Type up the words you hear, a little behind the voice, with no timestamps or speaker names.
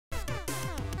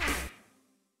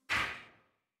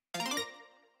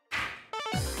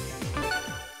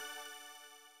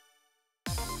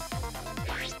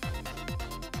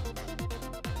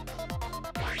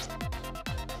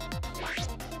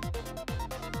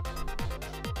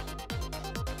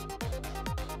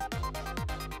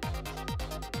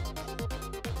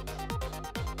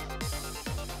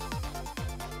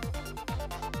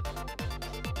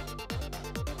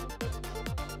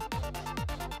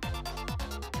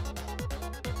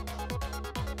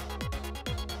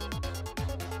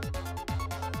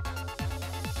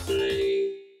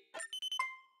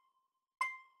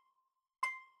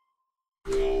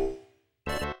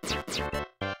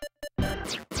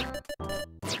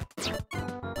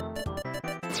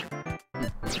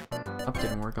Up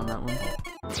didn't work on that one.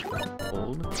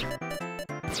 Hold.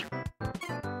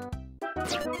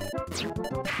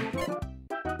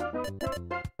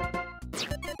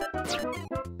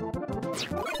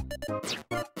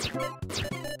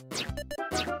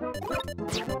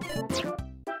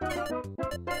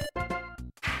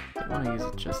 Don't want to use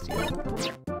it just yet.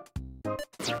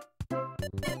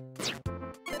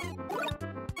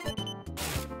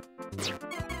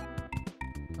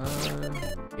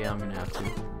 Yeah, I'm gonna have to.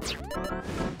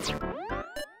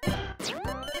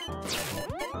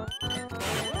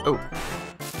 Oh!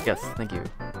 Yes, thank you.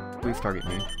 Please target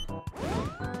me.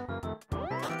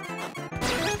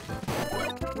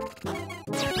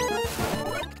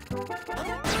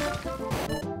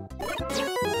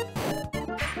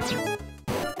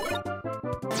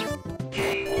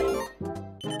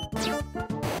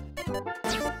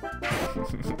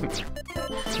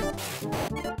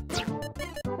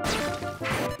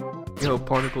 Yo,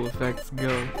 particle effects, go.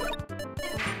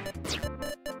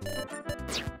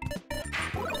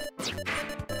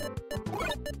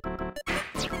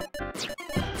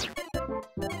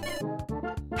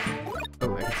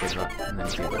 Oh, I can save that and then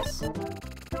do this.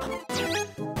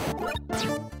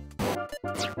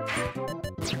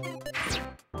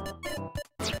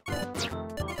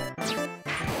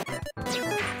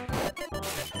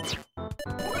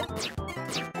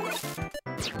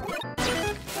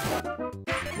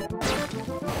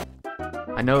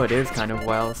 I know it is kind of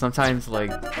wild. Sometimes,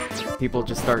 like, people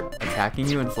just start attacking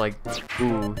you and it's like,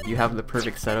 ooh, you have the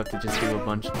perfect setup to just do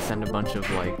send a bunch of,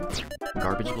 like,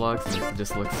 garbage blocks and it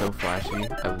just looks so flashy.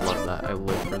 I love that. I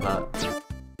live for that.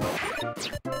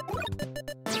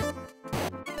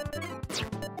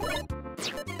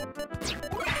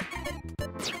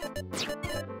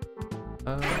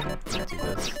 Let's do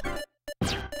this.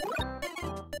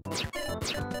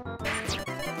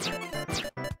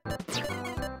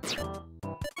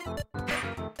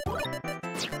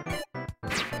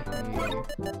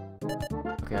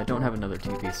 Okay, I don't have another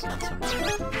TP soon, so I'm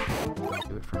just gonna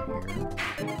do it from here.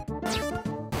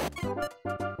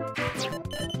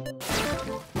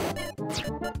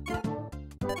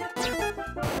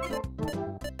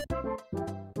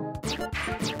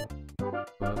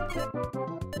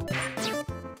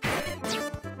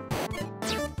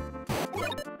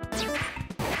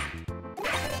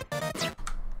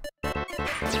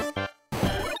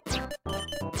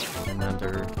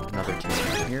 Another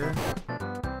TP here.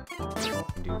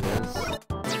 Do this.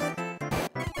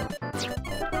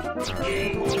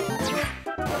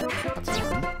 That's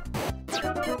one.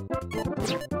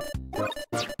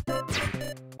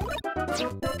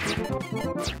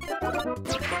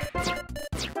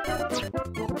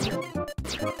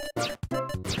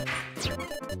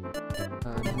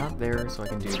 Not there, so I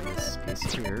can do this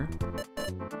piece here.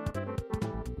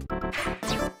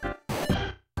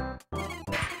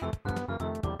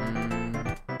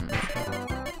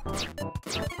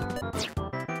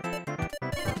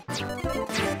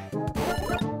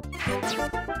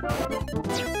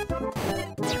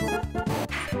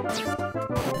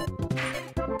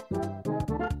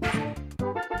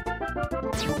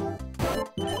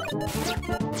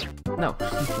 No,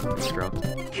 it's dropped.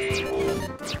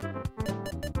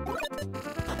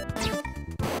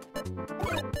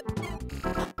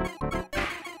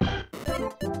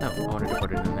 No, I wanted to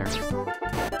put it in there.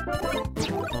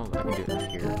 Oh, I can do it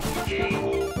here.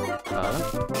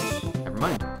 Never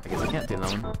mind. I guess I can't do that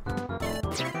one.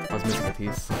 I was missing a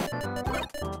piece.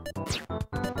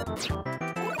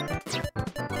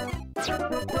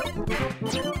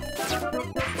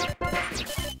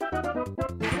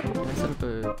 Can I set up a...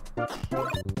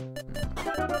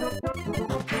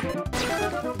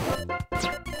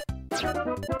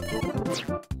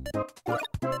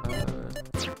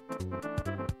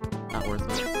 not worth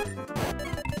it.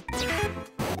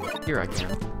 Here I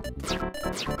can.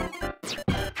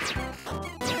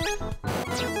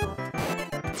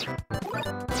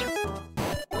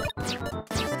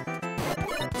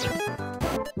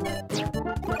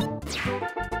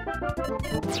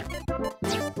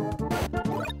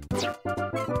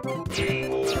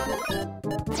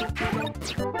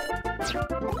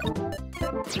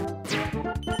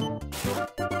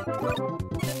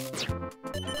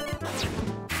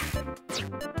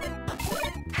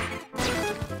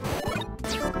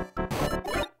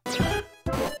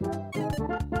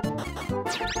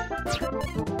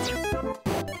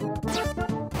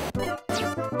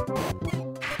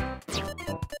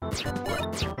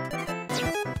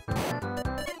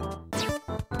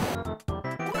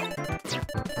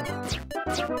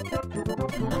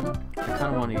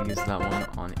 kind of want to use that one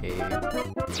on the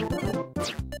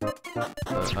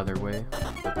other way,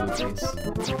 the blue case.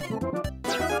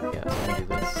 Yeah, so let me do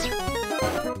this.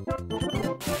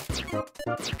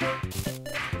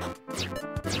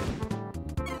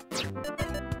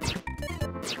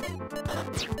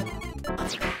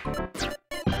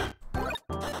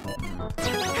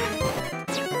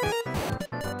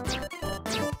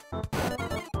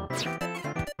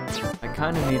 I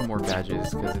kind of need more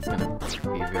badges because it's going to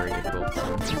be very difficult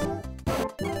soon.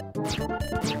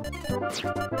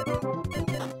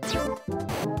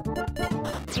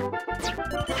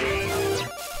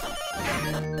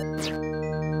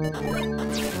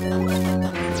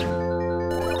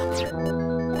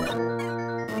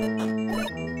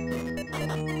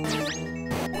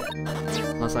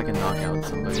 Unless I can knock out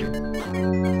somebody.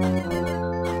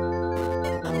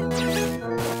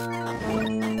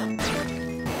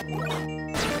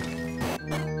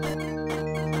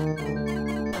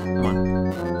 Come on.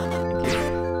 Thank you.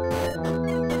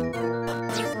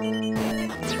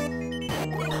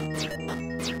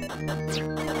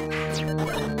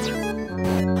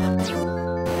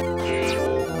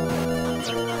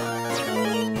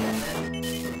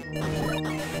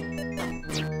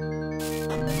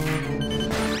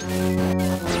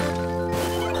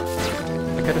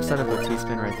 I could have set up a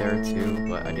T-spin right there too,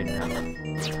 but I didn't have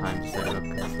time to set it up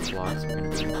because the blocks were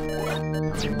going to be coming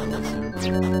really soon.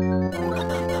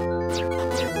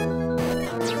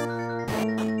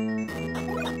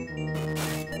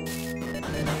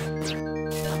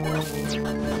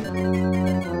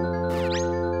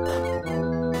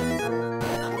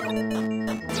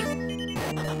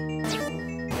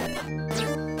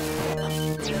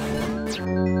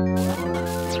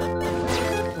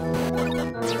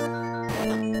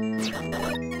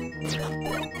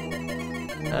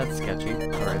 That's sketchy.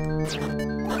 Alright.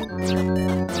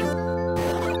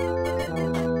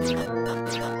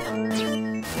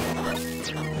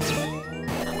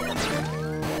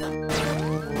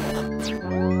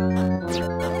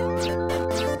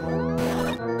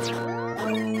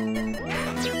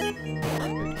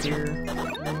 Good here.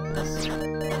 Yes.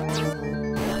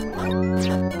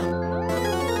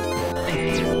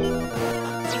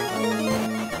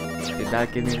 Did that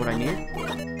give me what I need?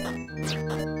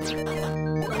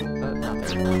 Not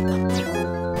there.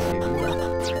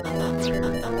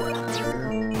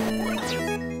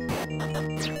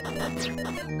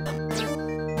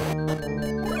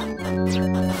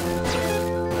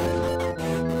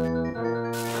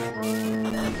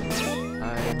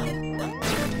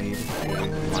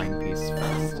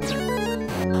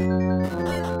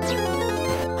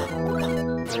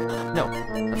 No,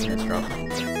 that's a misdrop.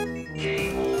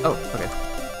 Oh, okay.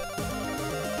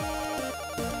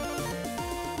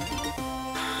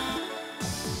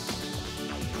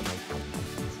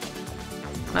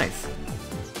 Nice.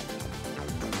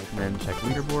 And then check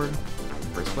leaderboard,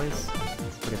 first place,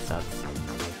 look at stats.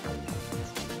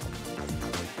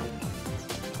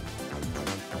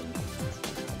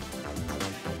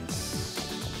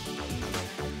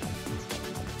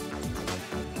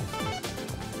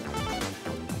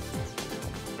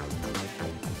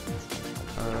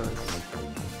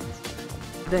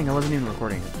 Dang, I wasn't even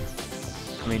recording it.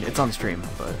 I mean, it's on stream,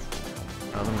 but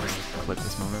let me just clip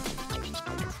this moment.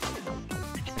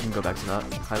 I can go back to that,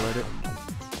 highlight it.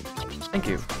 Thank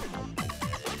you.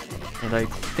 And I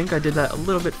think I did that a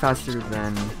little bit faster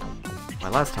than my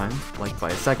last time, like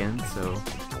by a second, so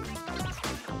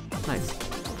nice.